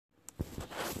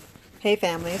Hey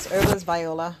family, it's Herbalist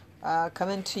Viola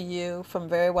coming to you from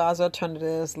Very Wise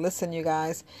Alternatives. Listen, you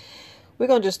guys, we're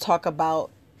going to just talk about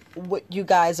what you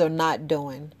guys are not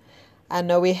doing. I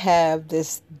know we have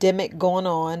this demic going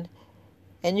on,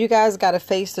 and you guys got to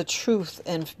face the truth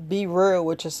and be real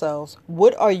with yourselves.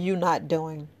 What are you not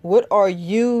doing? What are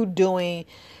you doing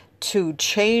to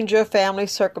change your family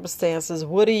circumstances?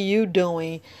 What are you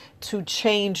doing to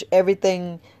change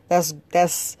everything that's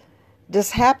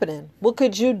just happening? What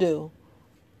could you do?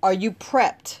 Are you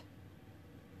prepped?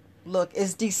 Look,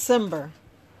 it's December.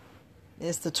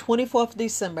 It's the 24th of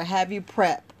December. Have you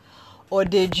prepped? Or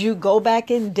did you go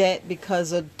back in debt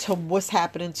because of what's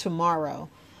happening tomorrow?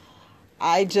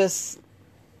 I just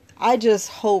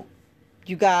hope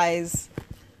you guys,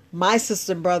 my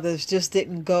sister and brothers, just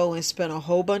didn't go and spend a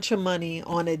whole bunch of money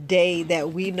on a day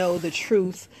that we know the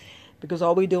truth, because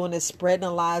all we doing is spreading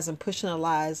the lies and pushing the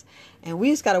lies, and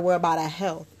we just got to worry about our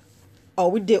health. Are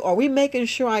we making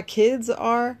sure our kids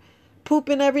are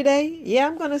pooping every day? Yeah,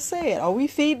 I'm gonna say it. Are we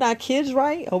feeding our kids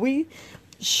right? Are we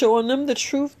showing them the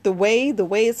truth, the way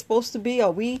it's supposed to be? Are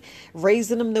we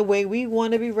raising them the way we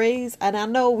want to be raised? And I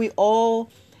know we all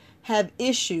have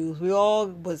issues. We all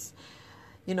was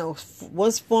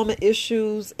forming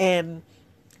issues, and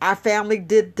our family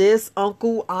did this,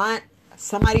 uncle, aunt,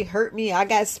 somebody hurt me, I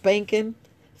got spanking.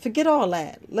 Forget all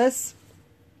that. Let's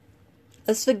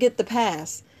forget the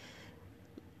past.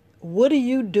 What are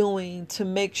you doing to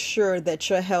make sure that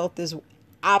your health is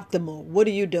optimal? What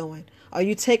are you doing? Are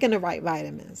you taking the right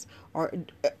vitamins? Or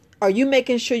are you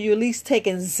making sure you're at least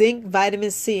taking zinc, vitamin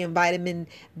C, and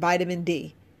vitamin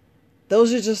D?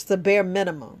 Those are just the bare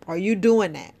minimum. Are you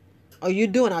doing that? Are you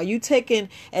taking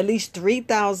at least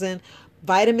 3,000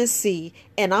 vitamin C?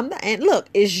 And look,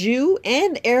 it's you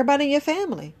and everybody in your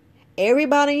family.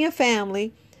 Everybody in your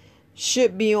family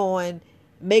should be on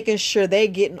making sure they're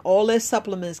getting all their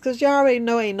supplements, because you already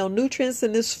know ain't no nutrients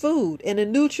in this food, and the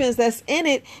nutrients that's in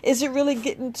it isn't really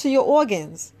getting to your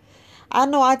organs. I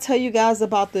know I tell you guys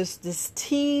about this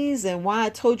teas and why I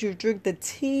told you to drink the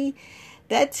tea.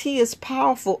 That tea is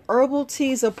powerful. Herbal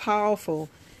teas are powerful.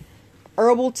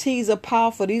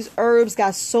 These herbs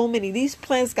got so many, these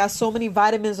plants got so many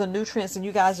vitamins and nutrients, and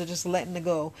you guys are just letting it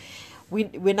go.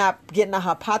 We're not getting a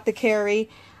apothecary.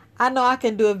 I know I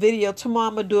can do a video. Tomorrow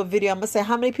I'm going to do a video. I'm going to say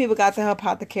how many people got the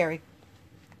apothecary.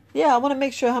 Yeah, I want to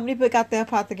make sure how many people got the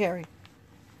apothecary.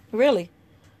 Really.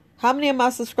 How many of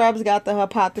my subscribers got the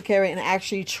apothecary and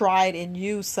actually tried and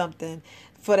used something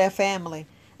for their family?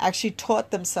 Actually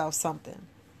taught themselves something.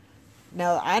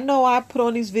 Now, I know I put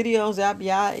on these videos.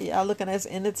 Y'all looking at as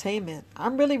entertainment.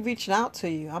 I'm really reaching out to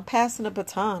you. I'm passing the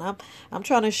baton. I'm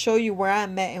trying to show you where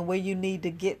I'm at and where you need to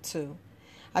get to.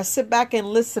 I sit back and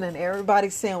listen, and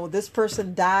everybody's saying, well, this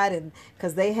person died and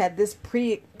because they had this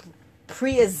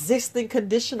pre-existing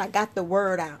condition. I got the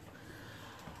word out.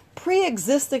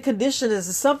 Pre-existing condition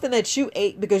is something that you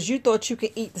ate because you thought you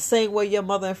could eat the same way your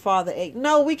mother and father ate.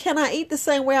 No, we cannot eat the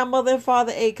same way our mother and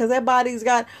father ate, because their bodies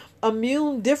got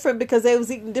immune different because they was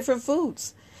eating different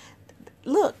foods.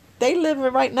 Look, they living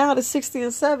right now to 60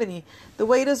 and 70. The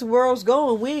way this world's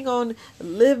going, we ain't going to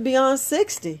live beyond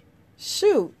 60.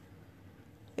 Shoot.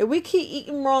 If we keep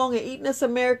eating wrong and eating this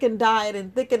American diet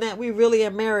and thinking that we really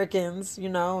Americans, if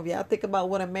y'all think about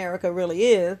what America really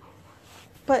is,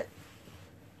 but,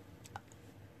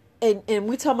 and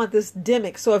we talking about this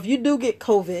demic. So if you do get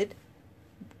COVID,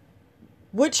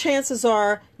 what chances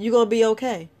are you going to be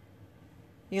okay?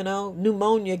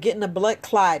 Pneumonia, getting a blood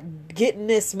clot, getting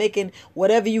this, making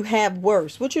whatever you have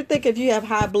worse. What you think if you have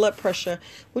high blood pressure?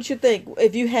 What you think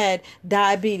if you had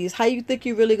diabetes? How you think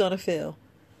you really going to feel?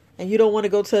 And you don't want to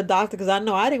go to a doctor, because I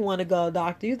know I didn't want to go to a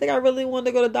doctor. You think I really wanted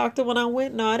to go to a doctor when I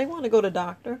went? No, I didn't want to go to a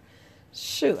doctor.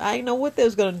 Shoot, I didn't know what they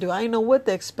was going to do. I didn't know what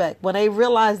to expect. When they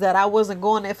realized that I wasn't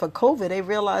going there for COVID, they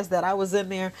realized that I was in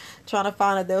there trying to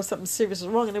find out there was something serious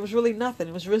wrong, and it was really nothing.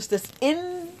 It was just this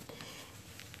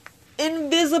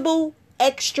invisible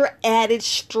extra added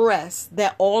stress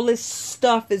that all this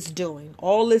stuff is doing,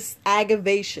 all this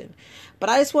aggravation. But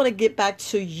I just want to get back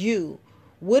to you.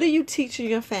 What are you teaching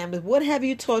your family? What have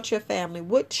you taught your family?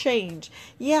 What changed?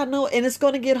 Yeah, no, and it's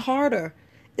going to get harder.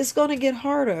 It's going to get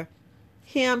harder.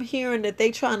 Here I'm hearing that they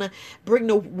trying to bring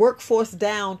the workforce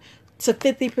down to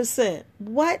 50%.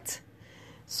 What?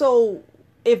 So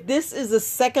if this is a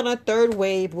second or third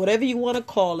wave, whatever you want to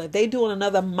call it, they doing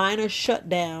another minor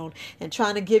shutdown and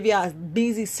trying to give y'all a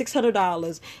measly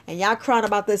 $600, and y'all crying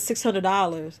about this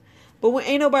 $600. But when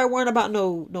ain't nobody worrying about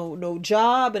no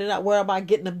job, and they're not worried about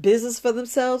getting a business for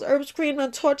themselves. Herbs Cream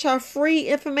done taught y'all free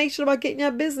information about getting your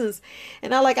business.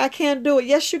 And I can't do it.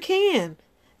 Yes, you can.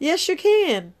 Yes, you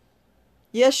can.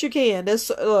 Yes, you can.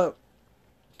 Look,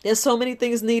 There's so many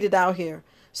things needed out here.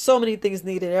 So many things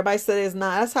needed. Everybody said it's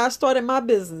not. That's how I started my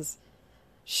business.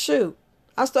 Shoot.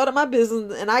 I started my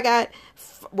business and I got,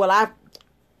 well,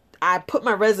 I put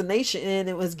my resignation in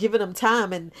and was giving them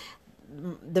time, and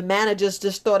the managers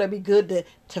just thought it'd be good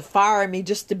to fire me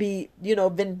just to be,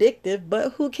 vindictive,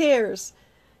 but who cares?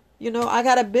 I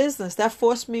got a business that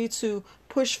forced me to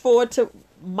push forward to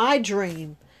my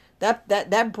dream.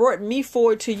 That brought me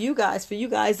forward to you guys, for you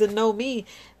guys to know me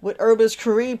with Herbalist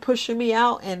Kareem pushing me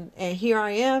out, and here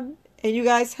I am, and you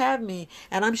guys have me,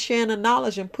 and I'm sharing the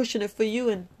knowledge and pushing it for you,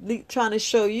 and trying to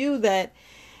show you that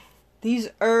these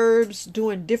herbs,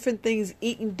 doing different things,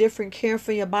 eating different, caring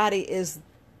for your body is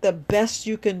the best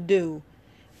you can do.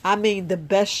 I mean, the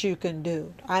best you can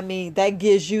do. I mean, that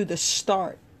gives you the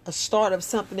start. A start of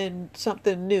something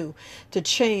new, to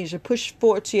change, to push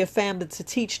forward to your family, to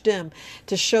teach them,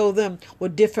 to show them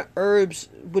what different herbs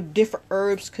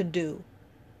could do.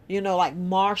 Like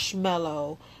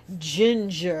marshmallow,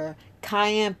 ginger,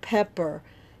 cayenne pepper.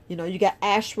 You got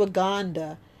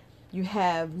ashwagandha, you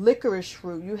have licorice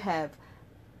root, you have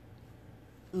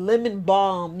lemon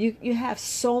balm. You have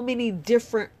so many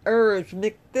different herbs,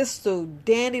 thistle,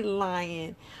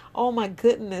 dandelion. Oh my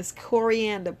goodness,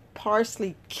 coriander,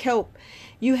 parsley, kelp.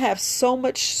 You have so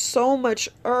much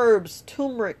herbs,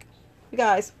 turmeric. You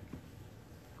guys,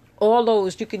 all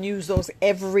those, you can use those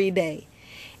every day.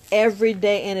 Every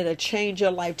day, and it'll change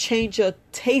your life, change your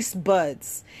taste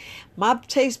buds. My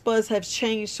taste buds have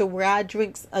changed to where I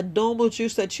drink a normal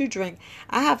juice that you drink.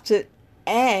 I have to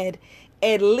add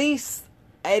at least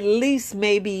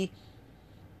maybe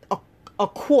a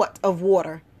quart of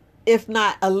water, if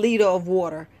not a liter of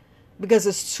water, because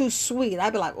it's too sweet.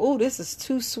 I'd be like, oh, this is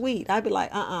too sweet. I'd be like,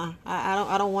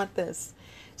 I don't want this.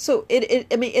 So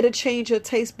it'll change your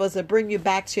taste buds and bring you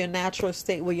back to your natural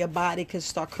state where your body can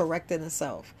start correcting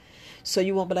itself. So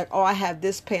you won't be like, oh, I have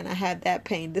this pain, I have that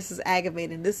pain, this is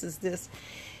aggravating, this is this.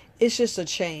 It's just a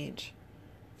change.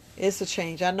 It's a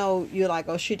change. I know you're like,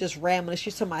 oh, she just rambling.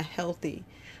 She's talking about healthy.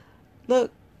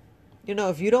 Look,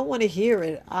 if you don't want to hear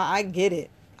it, I get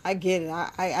it. I get it.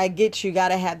 I get you got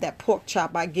to have that pork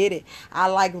chop. I get it. I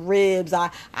like ribs. I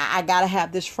got to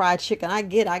have this fried chicken. I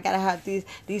get it. I got to have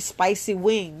these spicy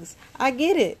wings. I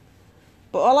get it.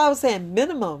 But all I was saying,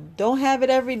 minimum, don't have it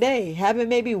every day. Have it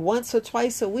maybe once or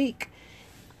twice a week.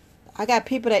 I got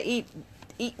people that eat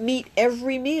meat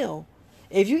every meal.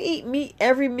 If you eat meat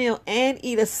every meal and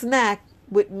eat a snack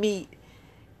with meat,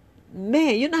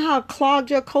 man, you know how clogged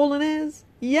your colon is?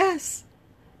 Yes.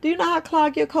 Do you know how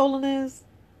clogged your colon is?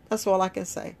 That's all I can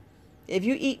say. If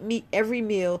you eat meat every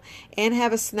meal and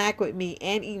have a snack with meat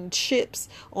and eating chips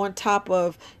on top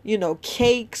of,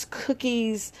 cakes,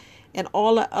 cookies, and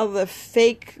all the other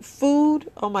fake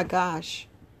food, oh my gosh.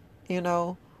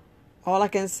 All I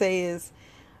can say is,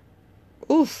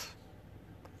 oof,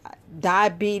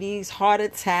 diabetes, heart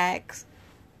attacks.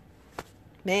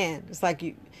 Man, it's like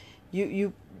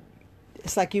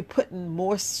it's like you putting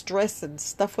more stress and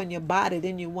stuff on your body.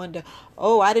 Then you wonder,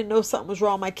 oh, I didn't know something was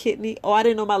wrong with my kidney. Oh, I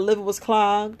didn't know my liver was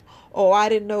clogged. Oh, I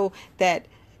didn't know that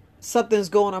something's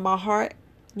going on in my heart.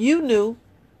 You knew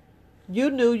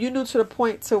to the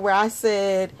point to where I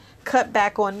said, cut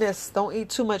back on this. Don't eat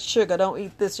too much sugar. Don't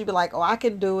eat this. You'd be like, oh, I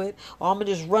can do it. Or I'm going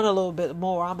to just run a little bit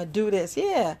more. I'm going to do this.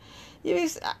 Yeah.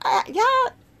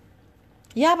 Y'all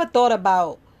ever thought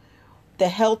about the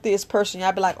healthiest person?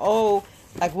 Y'all be like, oh,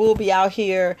 like we'll be out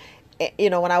here,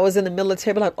 when I was in the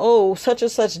military, be like, oh, such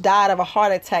and such died of a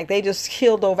heart attack. They just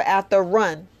killed over after a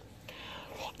run.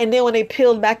 And then when they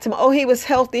peeled back to him, oh, he was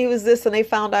healthy, he was this, and they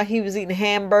found out he was eating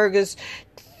hamburgers,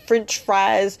 French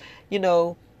fries,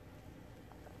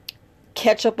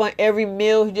 ketchup on every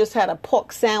meal. He just had a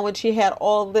pork sandwich. He had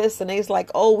all this. And they's like,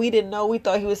 oh, we didn't know. We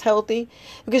thought he was healthy.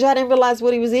 Because y'all didn't realize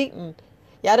what he was eating.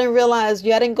 Y'all didn't realize,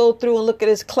 y'all didn't go through and look at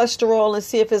his cholesterol and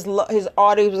see if his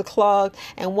arteries was clogged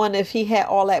and wonder if he had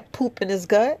all that poop in his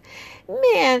gut.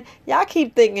 Man, y'all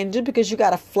keep thinking just because you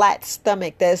got a flat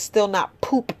stomach that's still not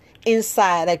poop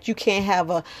inside that you can't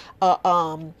have a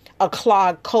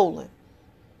clogged colon.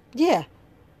 Yeah.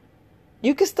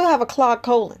 You can still have a clogged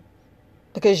colon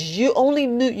because you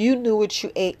knew what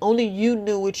you ate. Only you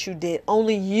knew what you did.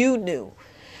 Only you knew.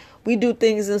 We do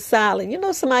things in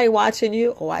silence. Somebody watching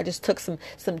you. Oh, I just took some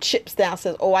chips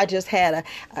downstairs. Oh, I just had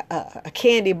a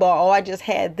candy bar. Oh, I just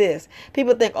had this.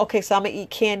 People think, okay, so I'm going to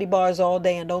eat candy bars all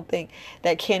day and don't think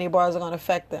that candy bars are going to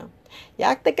affect them.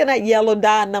 Y'all thinking that yellow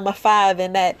dye number 5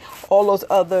 and that all those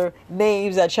other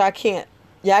names that y'all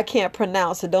can't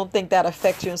pronounce and don't think that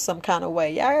affects you in some kind of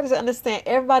way. Y'all got to understand,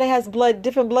 everybody has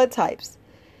different blood types.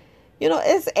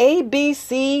 It's A, B,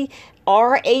 C,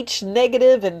 RH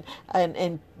negative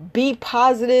and B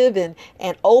positive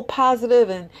and O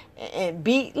positive and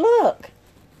B. Look,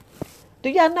 do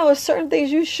y'all know there's certain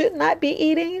things you should not be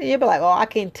eating? You'll be like, oh, I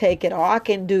can take it, or I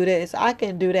can do this, I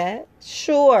can do that.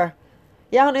 Sure.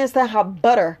 Y'all understand how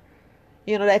butter,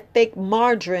 that fake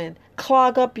margarine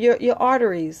clog up your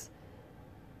arteries.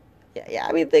 Yeah,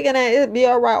 I be thinking that it'd be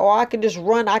all right, or I can just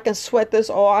run, I can sweat this,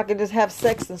 or I can just have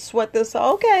sex and sweat this.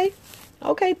 Okay,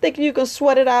 thinking you can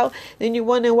sweat it out, then you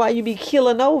wondering why you be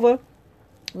keeling over.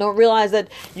 Don't realize that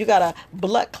you got a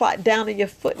blood clot down in your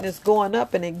foot and it's going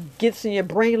up and it gets in your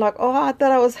brain like, oh, I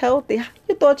thought I was healthy. How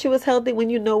you thought you was healthy when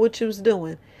you know what you was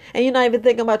doing? And you're not even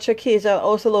thinking about your kids.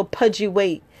 Oh, it's a little pudgy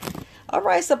weight. All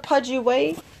right, it's a pudgy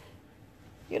weight.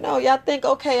 Y'all think,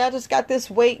 okay, I just got this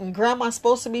weight and grandma's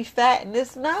supposed to be fat and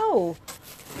this. No,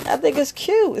 I think it's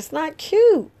cute. It's not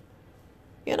cute.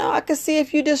 I can see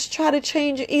if you just try to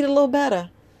change and eat a little better.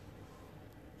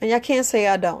 And y'all can't say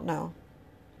I don't know.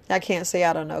 I can't say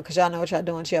I don't know, because y'all know what y'all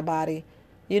doing to your body.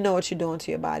 You know what you're doing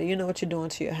to your body. You know what you're doing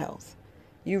to your health.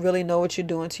 You really know what you're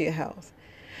doing to your health.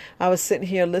 I was sitting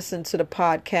here listening to the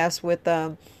podcast with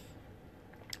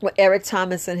Eric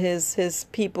Thomas and his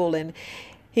people, and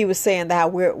he was saying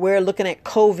that we're looking at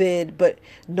COVID, but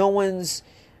no one's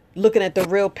looking at the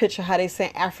real picture. How they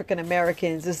say African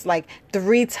Americans, it's like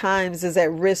 3 times is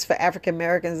at risk for African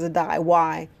Americans to die.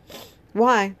 Why?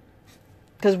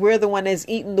 Because we're the one that's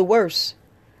eating the worst.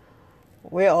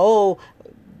 Y'all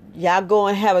go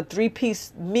and have a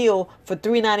 3-piece meal for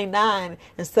 $3.99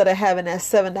 instead of having that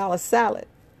 $7 salad.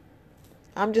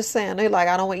 I'm just saying, they're like,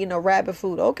 I don't want to eat no rabbit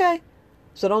food. Okay.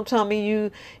 So don't tell me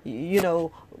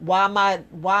why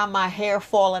my hair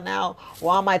falling out,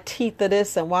 why my teeth are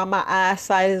this, and why my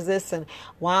eyesight is this, and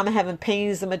why I'm having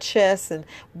pains in my chest, and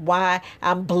why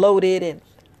I'm bloated, and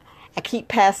I keep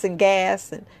passing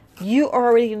gas. And you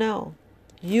already know.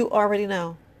 You already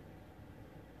know.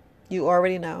 You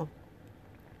already know.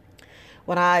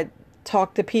 When I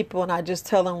talk to people and I just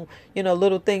tell them,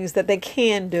 little things that they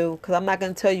can do, because I'm not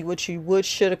going to tell you what you would,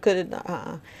 should, or could.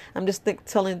 I'm just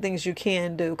telling things you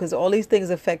can do, because all these things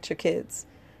affect your kids.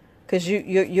 Because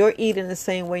you're eating the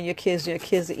same way your kids are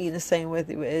eating the same way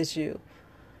as you.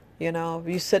 If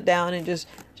you sit down and just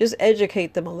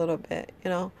educate them a little bit,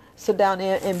 sit down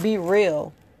there and be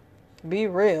real. Be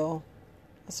real.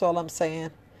 That's all I'm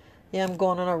saying. Yeah, I'm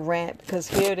going on a rant because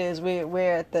here it is.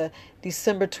 We're at the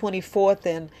December 24th,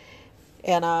 and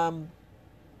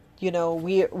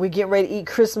we're getting ready to eat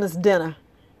Christmas dinner.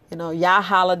 Y'all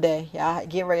holiday. Y'all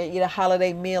getting ready to eat a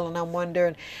holiday meal, and I'm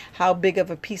wondering how big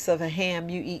of a piece of a ham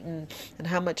you eating, and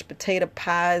how much potato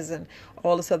pies and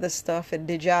all this other stuff. And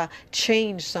did y'all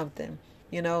change something?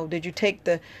 Did you take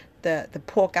the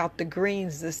pork out the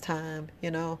greens this time?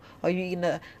 Are you eating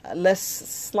a less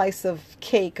slice of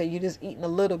cake? Are you just eating a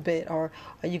little bit? Or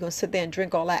are you going to sit there and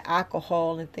drink all that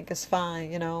alcohol and think it's fine?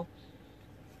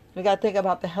 We got to think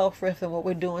about the health risk and what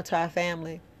we're doing to our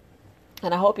family.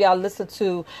 And I hope y'all listen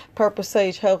to Purple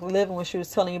Sage Healthy Living when she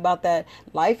was telling you about that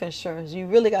life insurance. You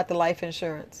really got the life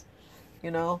insurance.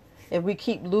 If we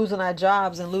keep losing our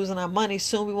jobs and losing our money,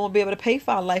 soon we won't be able to pay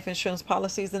for our life insurance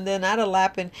policies. And then that'll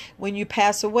happen when you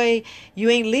pass away. You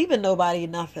ain't leaving nobody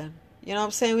nothing. You know what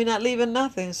I'm saying? We're not leaving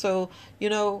nothing. So,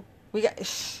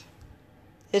 it's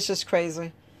just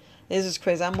crazy. It's just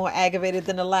crazy. I'm more aggravated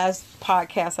than the last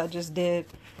podcast I just did,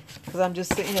 because I'm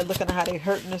just sitting here looking at how they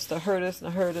hurting us to hurt us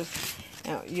and hurt us.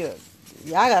 And y'all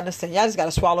gotta understand. Y'all just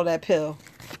gotta swallow that pill.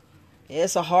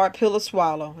 It's a hard pill to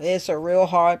swallow. It's a real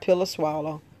hard pill to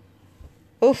swallow.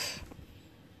 Oof.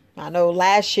 I know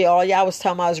last year all y'all was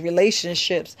talking about is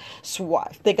relationships.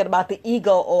 Thinking about the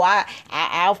ego. Oh,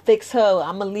 I'll fix her.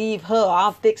 I'm going to leave her.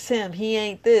 I'll fix him. He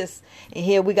ain't this. And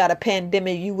here we got a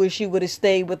pandemic. You wish you would have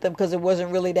stayed with them because it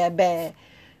wasn't really that bad.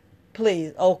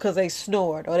 Please. Oh, because they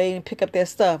snored or they didn't pick up their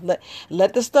stuff.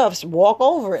 Let the stuff walk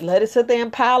over it. Let it sit there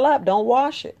and pile up. Don't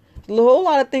wash it. A whole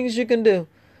lot of things you can do.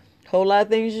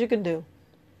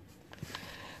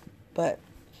 But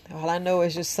all I know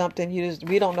is just something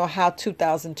we don't know how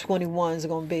 2021 is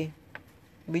going to be.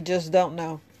 We just don't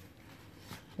know.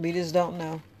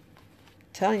 I'm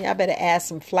telling you, I better add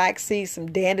some flaxseed, some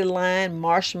dandelion,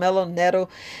 marshmallow, nettle,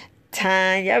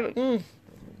 thyme.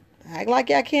 Act like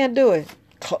y'all can't do it.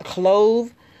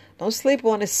 Clove. Don't sleep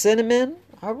on it. Cinnamon.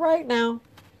 All right now.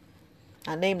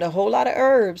 I named a whole lot of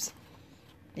herbs.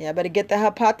 Yeah, I better get the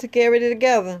apothecary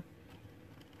together.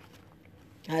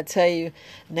 I tell you,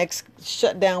 next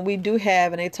shutdown we do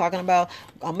have, and they talking about,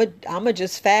 I'ma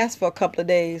just fast for a couple of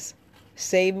days.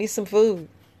 Save me some food.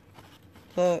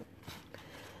 Look,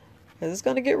 'cause it's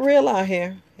going to get real out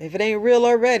here. If it ain't real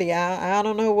already, I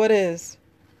don't know what is.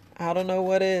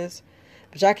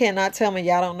 But y'all cannot tell me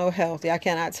y'all don't know health. Y'all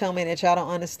cannot tell me that y'all don't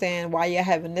understand why you're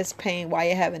having this pain, why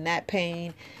you're having that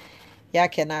pain. Y'all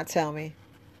cannot tell me.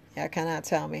 Y'all cannot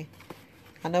tell me.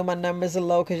 I know my numbers are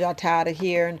low because y'all tired of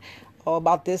hearing all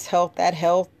about this health, that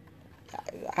health.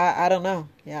 I don't know.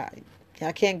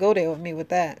 Y'all can't go there with me with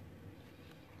that.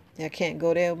 Y'all can't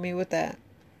go there with me with that.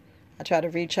 I try to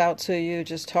reach out to you,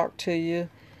 just talk to you.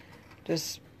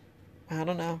 Just, I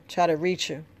don't know, try to reach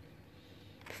you.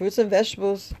 Fruits and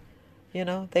vegetables,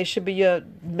 they should be your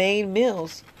main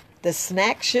meals. The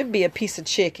snack should be a piece of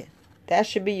chicken. That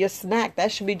should be your snack.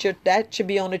 That should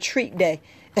be on a treat day.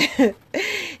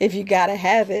 If you gotta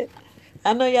have it.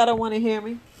 I know y'all don't want to hear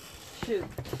me. Shoot.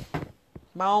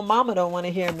 My own mama don't want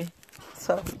to hear me.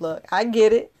 So look, I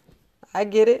get it. I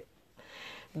get it.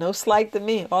 No slight to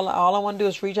me. All I want to do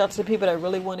is reach out to the people that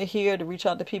really want to hear, to reach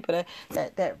out to people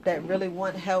that really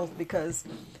want health, because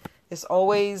it's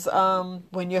always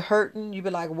when you're hurting, you be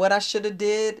like, what I should have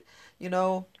did,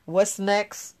 what's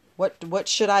next? What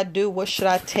should I do? What should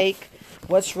I take?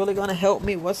 What's really going to help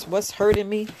me? What's hurting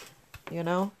me?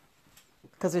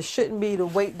 Because it shouldn't be the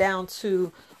weight down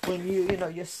to when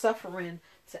you're suffering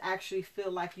to actually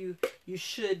feel like you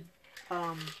should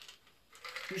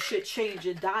change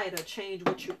your diet or change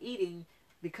what you're eating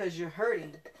because you're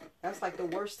hurting. That's like the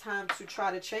worst time to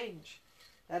try to change.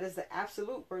 That is the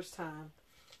absolute worst time.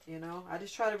 I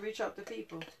just try to reach out to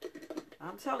people.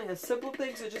 I'm telling you, simple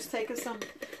things are just taking some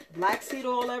black seed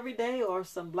oil every day or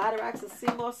some bladderwrack and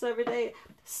sea moss every day.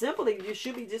 Simply, you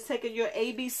should be just taking your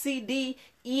A, B, C, D,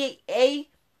 E, A,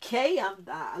 K.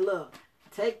 Look,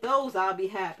 take those, I'll be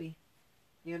happy.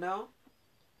 I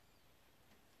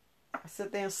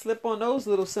sit there and slip on those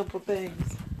little simple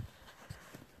things.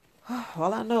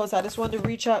 All I know is I just wanted to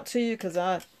reach out to you because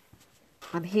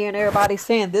I'm hearing everybody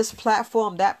saying this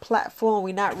platform, that platform.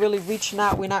 We're not really reaching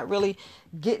out. We're not really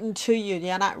getting to you.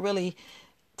 You're not really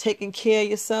taking care of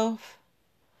yourself.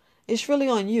 It's really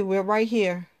on you. We're right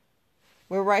here.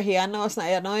 We're right here. I know it's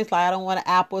like I don't want an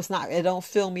apple. It don't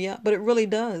fill me up, but it really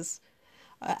does.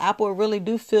 An apple really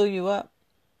do fill you up.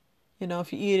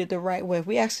 If you eat it the right way. If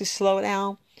we actually slow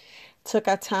down, took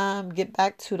our time, get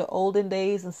back to the olden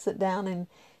days and sit down and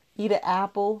eat an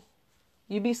apple,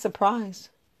 you'd be surprised.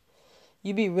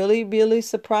 You'd be really, really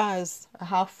surprised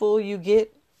how full you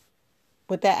get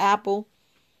with that apple.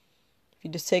 If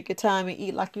you just take your time and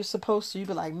eat like you're supposed to, you'd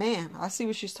be like, man, I see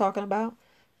what she's talking about.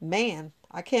 Man,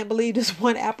 I can't believe this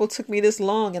one apple took me this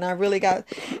long and I really got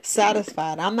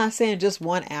satisfied. I'm not saying just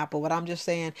one apple, but I'm just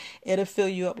saying it'll fill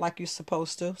you up like you're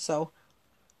supposed to. So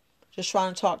just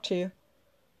trying to talk to you.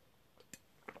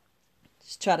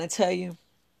 Just trying to tell you,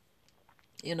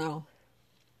 the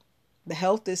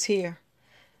health is here.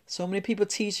 So many people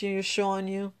teaching you, showing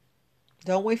you.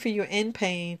 Don't wait for your in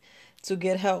pain to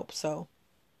get help. So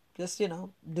just, do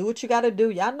what you got to do.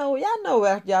 Y'all know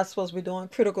what y'all supposed to be doing.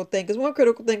 Critical thinkers. What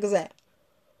critical thinkers at?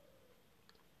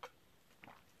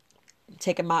 I'm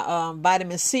taking my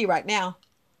vitamin C right now.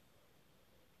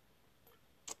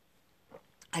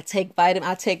 I take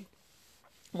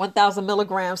 1,000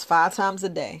 milligrams 5 times a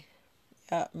day.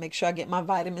 Make sure I get my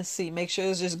vitamin C. Make sure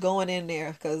it's just going in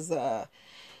there because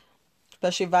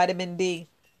especially vitamin D.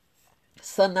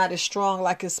 Sun not as strong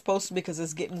like it's supposed to be because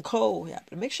it's getting cold. Yeah,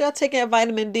 but make sure I take that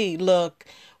vitamin D. Look,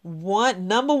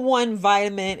 number one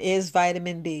vitamin is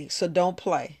vitamin D. So don't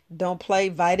play. Don't play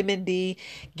vitamin D.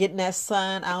 Getting that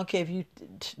sun. I don't care if you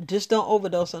just don't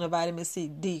overdose on the vitamin C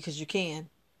D because you can.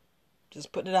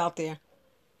 Just putting it out there.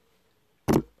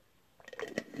 I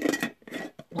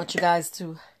want you guys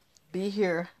to be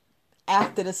here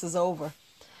after this is over.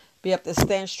 Be up to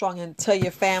stand strong and tell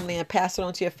your family and pass it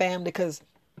on to your family because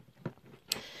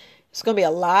it's going to be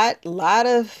a lot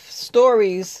of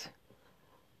stories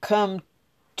come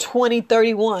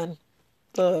 2031.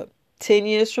 10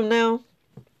 years from now.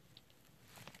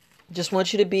 Just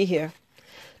want you to be here.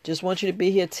 Just want you to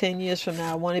be here 10 years from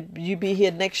now. I want you to be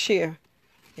here next year.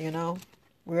 We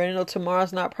already know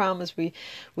tomorrow's not promised. We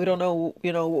don't know,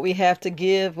 what we have to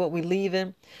give, what we're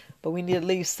leaving. But we need to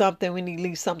leave something. We need to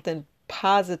leave something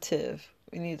positive.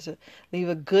 We need to leave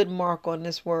a good mark on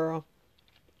this world.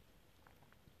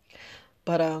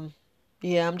 But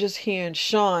yeah, I'm just hearing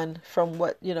Sean from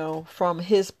from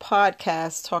his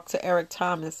podcast, Talk to Eric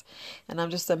Thomas, and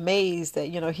I'm just amazed that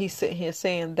he's sitting here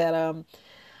saying that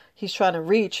he's trying to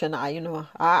reach, and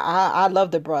I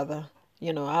love the brother.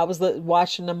 I was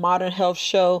watching the Modern Health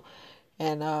show,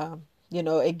 and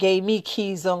it gave me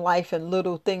keys on life and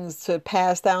little things to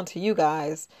pass down to you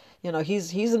guys.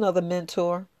 He's another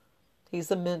mentor. He's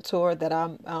a mentor that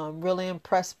I'm really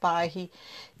impressed by. He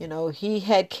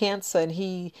had cancer and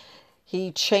he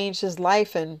changed his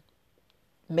life, and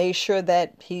made sure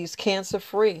that he's cancer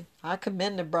free. I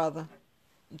commend the brother.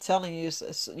 I'm telling you,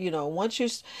 once you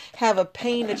have a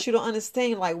pain that you don't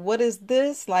understand, like, what is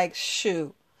this? Like,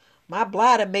 shoot, my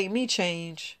bladder made me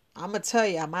change. I'm going to tell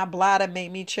you, my bladder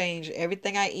made me change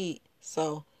everything I eat.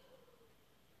 So,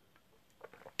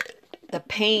 the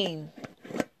pain,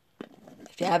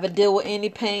 if you ever deal with any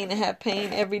pain and have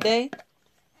pain every day,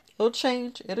 it'll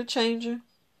change. It'll change you.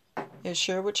 It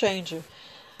sure will change you.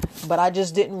 But I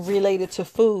just didn't relate it to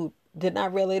food. Did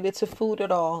not relate it to food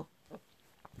at all.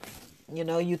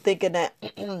 You thinking that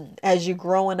as you're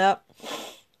growing up,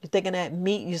 you're thinking that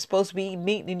meat, you're supposed to be eating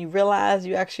meat, and then you realize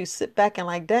you actually sit back and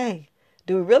like, dang,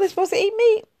 do we really supposed to eat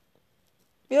meat?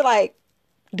 You're like,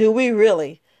 do we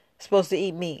really supposed to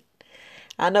eat meat?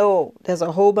 I know there's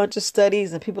a whole bunch of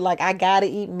studies and people like, I gotta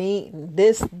eat meat and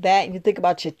this, that, and you think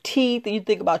about your teeth and you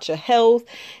think about your health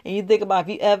and you think about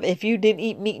if you didn't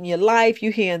eat meat in your life,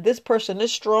 you hearing this person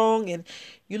is strong, and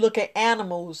you look at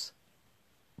animals.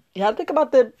 Yeah, think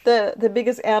about the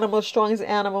biggest animal, strongest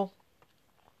animal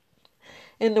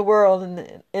in the world,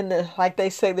 in the like they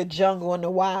say, the jungle and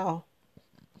the wild.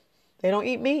 They don't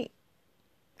eat meat.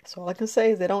 That's all I can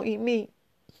say is they don't eat meat.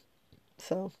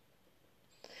 So,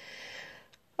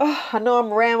 I know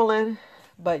I'm rambling,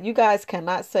 but you guys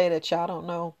cannot say that y'all don't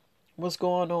know what's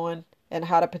going on and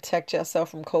how to protect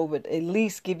yourself from COVID. At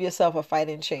least give yourself a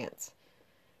fighting chance.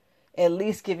 At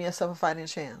least give yourself a fighting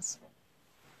chance.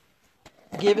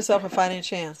 Give yourself a fighting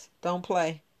chance. Don't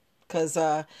play. Because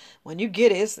when you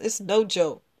get it, it's no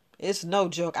joke. It's no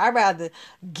joke. I'd rather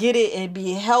get it and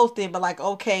be healthy and be like,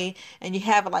 okay, and you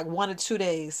have it like 1 or 2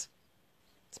 days.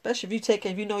 Especially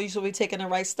if you know you're supposed to be taking the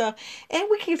right stuff. And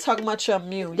we keep talking about your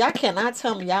immune. Y'all cannot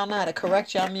tell me y'all know how to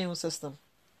correct your immune system.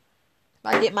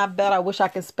 If I get my belt, I wish I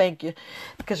could spank you.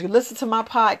 Because you listen to my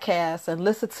podcast and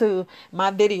listen to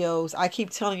my videos, I keep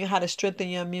telling you how to strengthen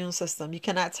your immune system. You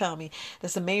cannot tell me.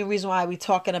 That's the main reason why we're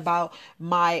talking about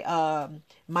my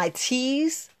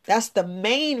teas. That's the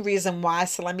main reason why.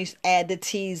 So let me add the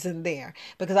teas in there.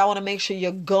 Because I want to make sure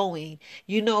you're going.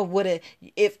 You know what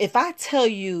if I tell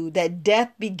you that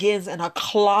death begins in a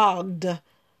clogged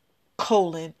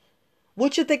colon,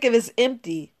 what you think if it's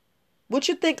empty? What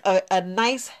you think a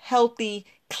nice, healthy,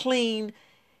 clean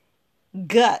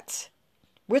gut?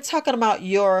 We're talking about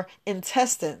your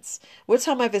intestines. We're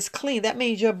talking about if it's clean. That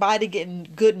means your body getting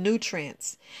good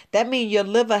nutrients. That means your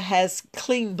liver has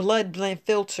clean blood being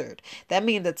filtered. That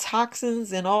means the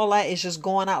toxins and all that is just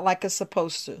going out like it's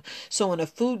supposed to. So when the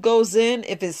food goes in,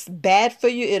 if it's bad for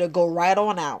you, it'll go right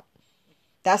on out.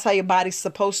 That's how your body's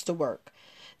supposed to work.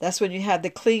 That's when you have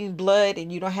the clean blood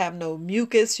and you don't have no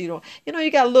mucus. You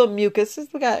got a little mucus.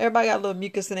 Everybody got a little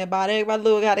mucus in their body.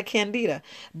 Everybody got a candida.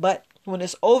 But when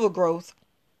it's overgrowth,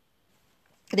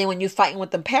 and then when you're fighting with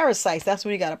them parasites, that's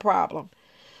when you got a problem.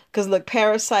 Because look,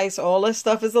 parasites, all this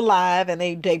stuff is alive and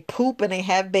they poop and they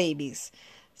have babies.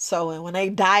 So when they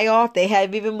die off, they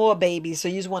have even more babies. So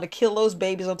you just want to kill those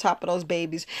babies on top of those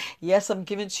babies. Yes, I'm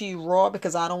giving to you raw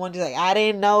because I don't want to say, I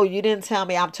didn't know. You didn't tell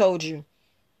me. I told you.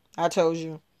 I told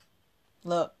you.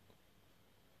 Look,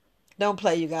 don't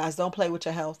play, you guys. Don't play with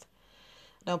your health.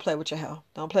 Don't play with your health.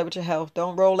 Don't play with your health.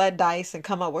 Don't roll that dice and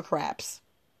come up with craps.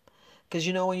 Because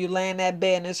when you lay in that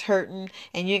bed and it's hurting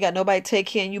and you ain't got nobody to take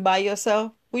care and you by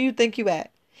yourself, where you think you at?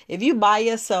 If you by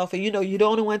yourself and you don't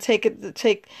even want to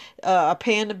take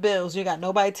paying the bills, you got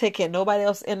nobody to take care, nobody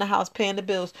else in the house paying the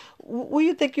bills, where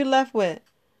you think you left with?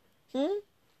 You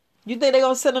think they're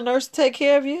going to send a nurse to take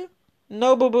care of you?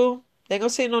 No, boo-boo. They ain't going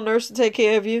to send no nurse to take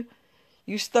care of you.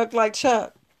 You stuck like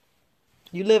Chuck.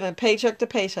 You living paycheck to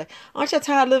paycheck. Aren't you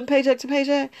tired of living paycheck to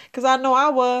paycheck? Because I know I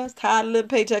was tired of living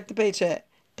paycheck to paycheck.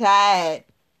 Tired.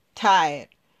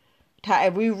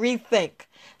 We rethink.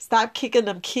 Stop kicking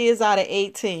them kids out of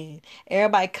 18.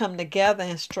 Everybody come together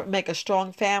and make a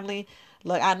strong family.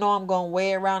 Look, I know I'm going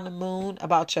way around the moon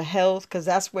about your health because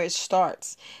that's where it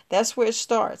starts. That's where it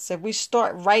starts. If we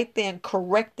start right there and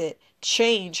correct it,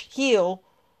 change, heal,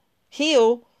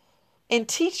 and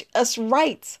teach us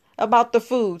right about the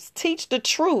foods. Teach the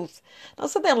truth. Don't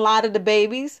sit there and lie to the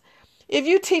babies. If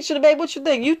you teaching the baby, what you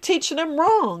think? You teaching them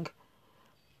wrong.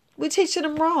 We teaching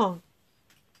them wrong.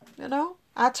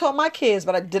 I told my kids,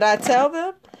 but did I tell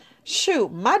them?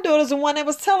 Shoot, my daughter's the one that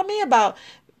was telling me about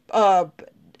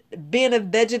being a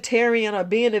vegetarian or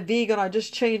being a vegan or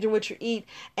just changing what you eat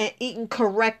and eating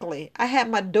correctly. I had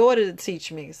my daughter to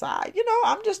teach me. So,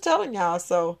 I'm just telling y'all.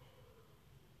 So,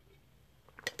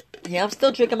 yeah, I'm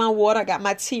still drinking my water. I got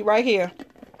my tea right here.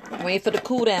 I'm waiting for the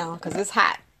cool down because it's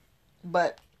hot.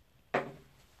 But I'm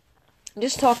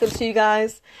just talking to you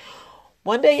guys.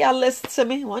 One day y'all listen to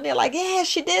me. One day like, yeah,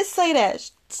 she did say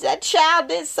that. That child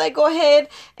did say go ahead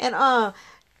and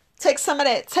Take some of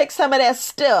that. Take some of that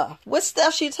stuff. What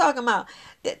stuff she talking about?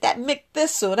 That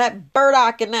McThistle, that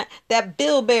burdock, and that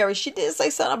bilberry. She did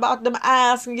say something about them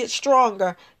eyes can get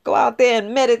stronger. Go out there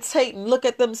and meditate and look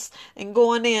at them and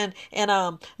go in there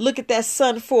and look at that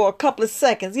sun for a couple of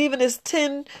seconds. Even if it's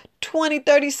 10, 20,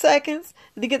 30 seconds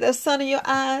to get that sun in your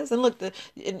eyes. And look, and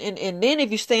then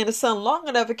if you stay in the sun long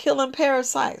enough, it killing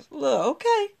parasites. Look,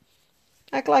 okay.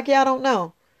 Act like y'all don't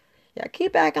know. Y'all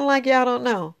keep acting like y'all don't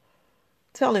know.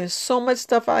 Telling you so much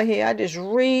stuff out here. I just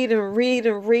read and read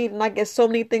and read, and I get so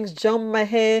many things jump in my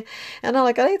head. And I'm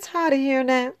like, are they tired of hearing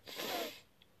that?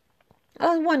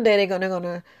 One day they're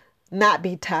gonna not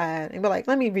be tired and be like,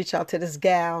 let me reach out to this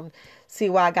gal and see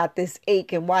why I got this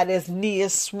ache and why this knee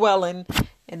is swelling.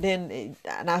 And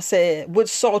I said, what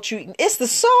salt you eating? It's the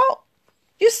salt.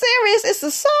 You serious? It's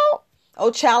the salt.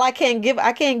 Oh, child, I can't give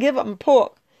up my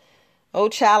pork. Oh,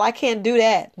 child, I can't do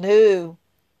that. No.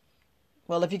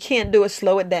 Well, if you can't do it,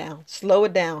 slow it down. Slow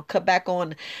it down. Cut back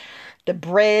on the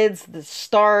breads, the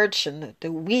starch, and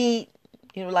the wheat.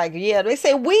 You know, like, yeah, they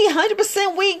say wheat,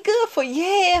 100% wheat good for,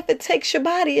 yeah, if it takes your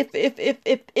body.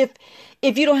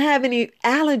 If you don't have any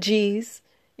allergies,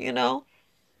 you know,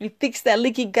 you fix that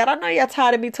leaky gut. I know y'all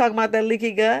tired of me talking about that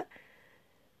leaky gut.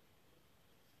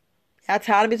 Y'all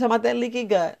tired of me talking about that leaky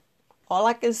gut. All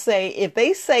I can say, if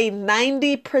they say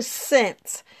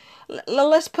 90%,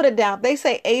 let's put it down. They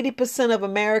say 80% of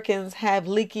Americans have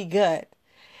leaky gut.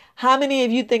 How many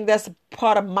of you think that's a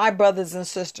part of my brothers and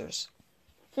sisters?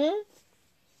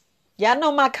 Y'all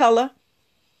know my color.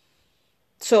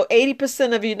 So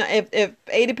 80% of you, if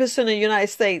 80% of the United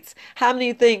States, how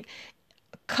many think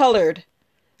colored?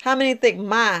 How many think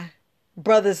my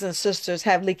brothers and sisters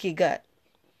have leaky gut?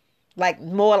 Like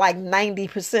more like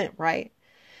 90%, right?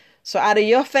 So out of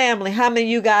your family, how many of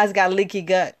you guys got leaky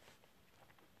gut?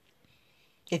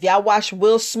 If y'all watch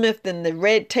Will Smith in The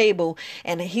Red Table,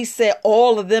 and he said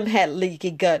all of them had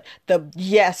leaky gut.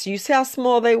 Yes, you see how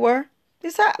small they were?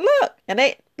 Look,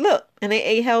 and they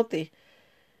ate healthy.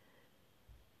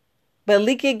 But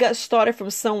leaky gut started from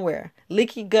somewhere.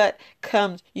 Leaky gut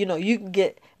comes, you can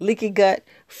get leaky gut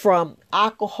from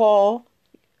alcohol,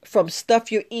 from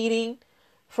stuff you're eating,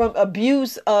 from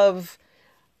abuse of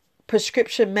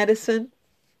prescription medicine.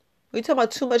 We talking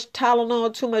about too much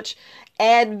Tylenol, too much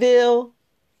Advil.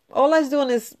 All that's doing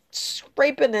is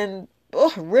scraping and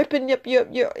ripping up your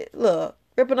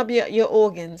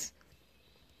organs.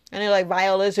 And they're like,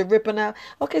 Violas are ripping out.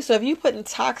 Okay, so if you putting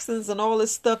toxins and all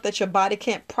this stuff that your body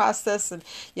can't process, and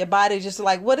your body just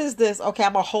like, what is this? Okay,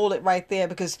 I'm gonna hold it right there,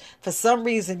 because for some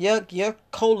reason your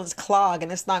colon's clogged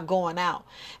and it's not going out.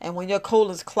 And when your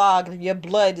colon's clogged and your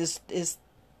blood is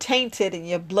tainted, and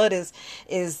your blood is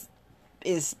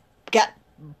got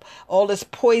all this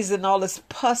poison, all this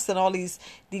pus, and all these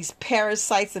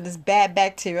parasites and this bad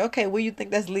bacteria. Okay, what do you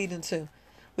think that's leading to?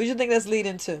 What do you think that's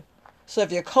leading to? So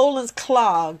if your colon's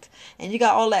clogged and you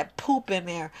got all that poop in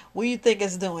there, what do you think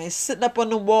it's doing? It's sitting up on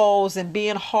the walls and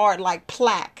being hard like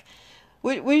plaque.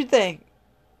 What do you think?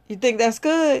 You think that's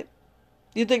good?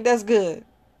 You think that's good?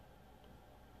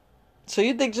 So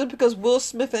you think just because Will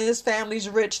Smith and his family's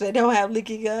rich, they don't have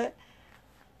leaky gut?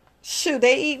 Shoot,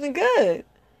 they eating good.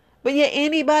 But yeah,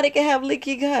 anybody can have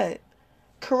leaky gut.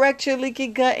 Correct your leaky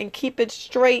gut and keep it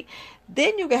straight.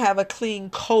 Then you can have a clean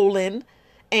colon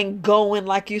and going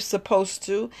like you're supposed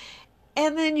to.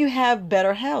 And then you have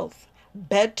better health.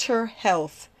 Better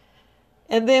health.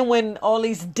 And then when all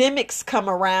these demics come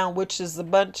around, which is a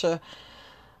bunch of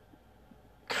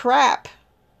crap,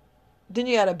 then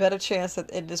you got a better chance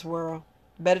in this world.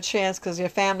 Better chance because your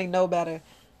family know better.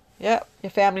 Yep, your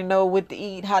family know what to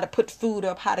eat, how to put food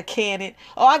up, how to can it.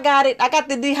 Oh, I got it. I got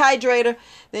the dehydrator.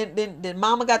 Then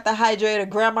mama got the hydrator.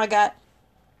 Grandma get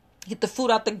the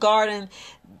food out the garden.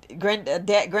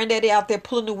 Granddaddy out there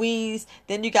pulling the weeds.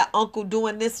 Then you got uncle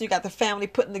doing this. You got the family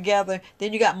putting together.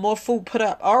 Then you got more food put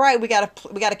up. All right, we got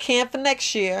a can for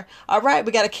next year. All right,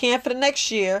 we got a can for the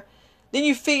next year. Then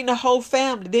you feeding the whole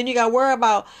family. Then you got to worry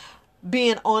about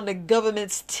being on the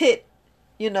government's tit.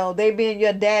 They being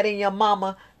your daddy and your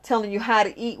mama, telling you how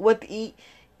to eat, what to eat,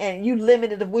 and you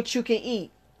limited of what you can eat.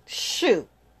 Shoot.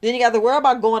 Then you got to worry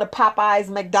about going to Popeyes,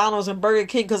 McDonald's, and Burger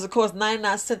King, because of course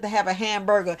 99 cents to have a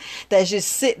hamburger that's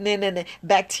just sitting in and the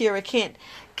bacteria can't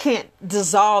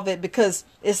dissolve it, because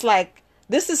it's like,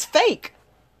 this is fake.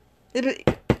 It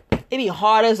be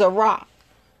hard as a rock.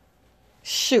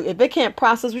 Shoot, if it can't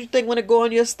process, what you think when it go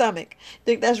in your stomach?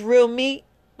 Think that's real meat?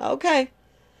 Okay.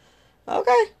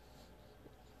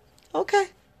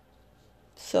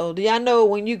 So do y'all know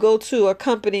when you go to a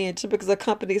company, and because a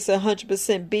company is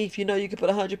 100% beef, you can put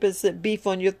 100% beef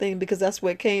on your thing because that's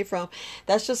where it came from.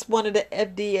 That's just one of the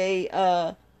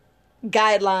FDA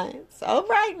guidelines. All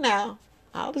right now.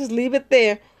 I'll just leave it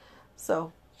there.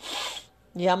 So,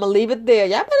 yeah, I'm going to leave it there.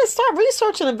 Y'all better start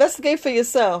researching and investigate for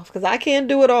yourself because I can't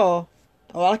do it all.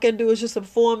 All I can do is just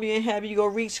inform you and have you go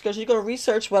reach because you're going to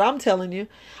research what I'm telling you.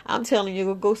 I'm telling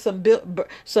you, go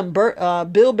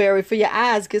bilberry for your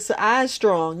eyes. Get some eyes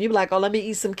strong. You be like, oh, let me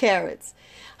eat some carrots.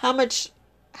 How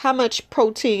much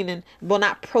protein and, well,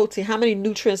 not protein, how many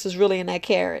nutrients is really in that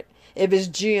carrot if it's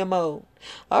GMO?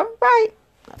 All right.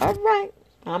 All right.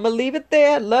 I'm going to leave it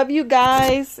there. Love you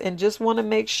guys and just want to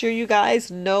make sure you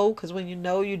guys know because when you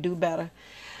know, you do better.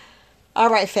 All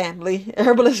right, family.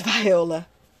 Herbalist Viola.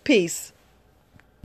 Peace.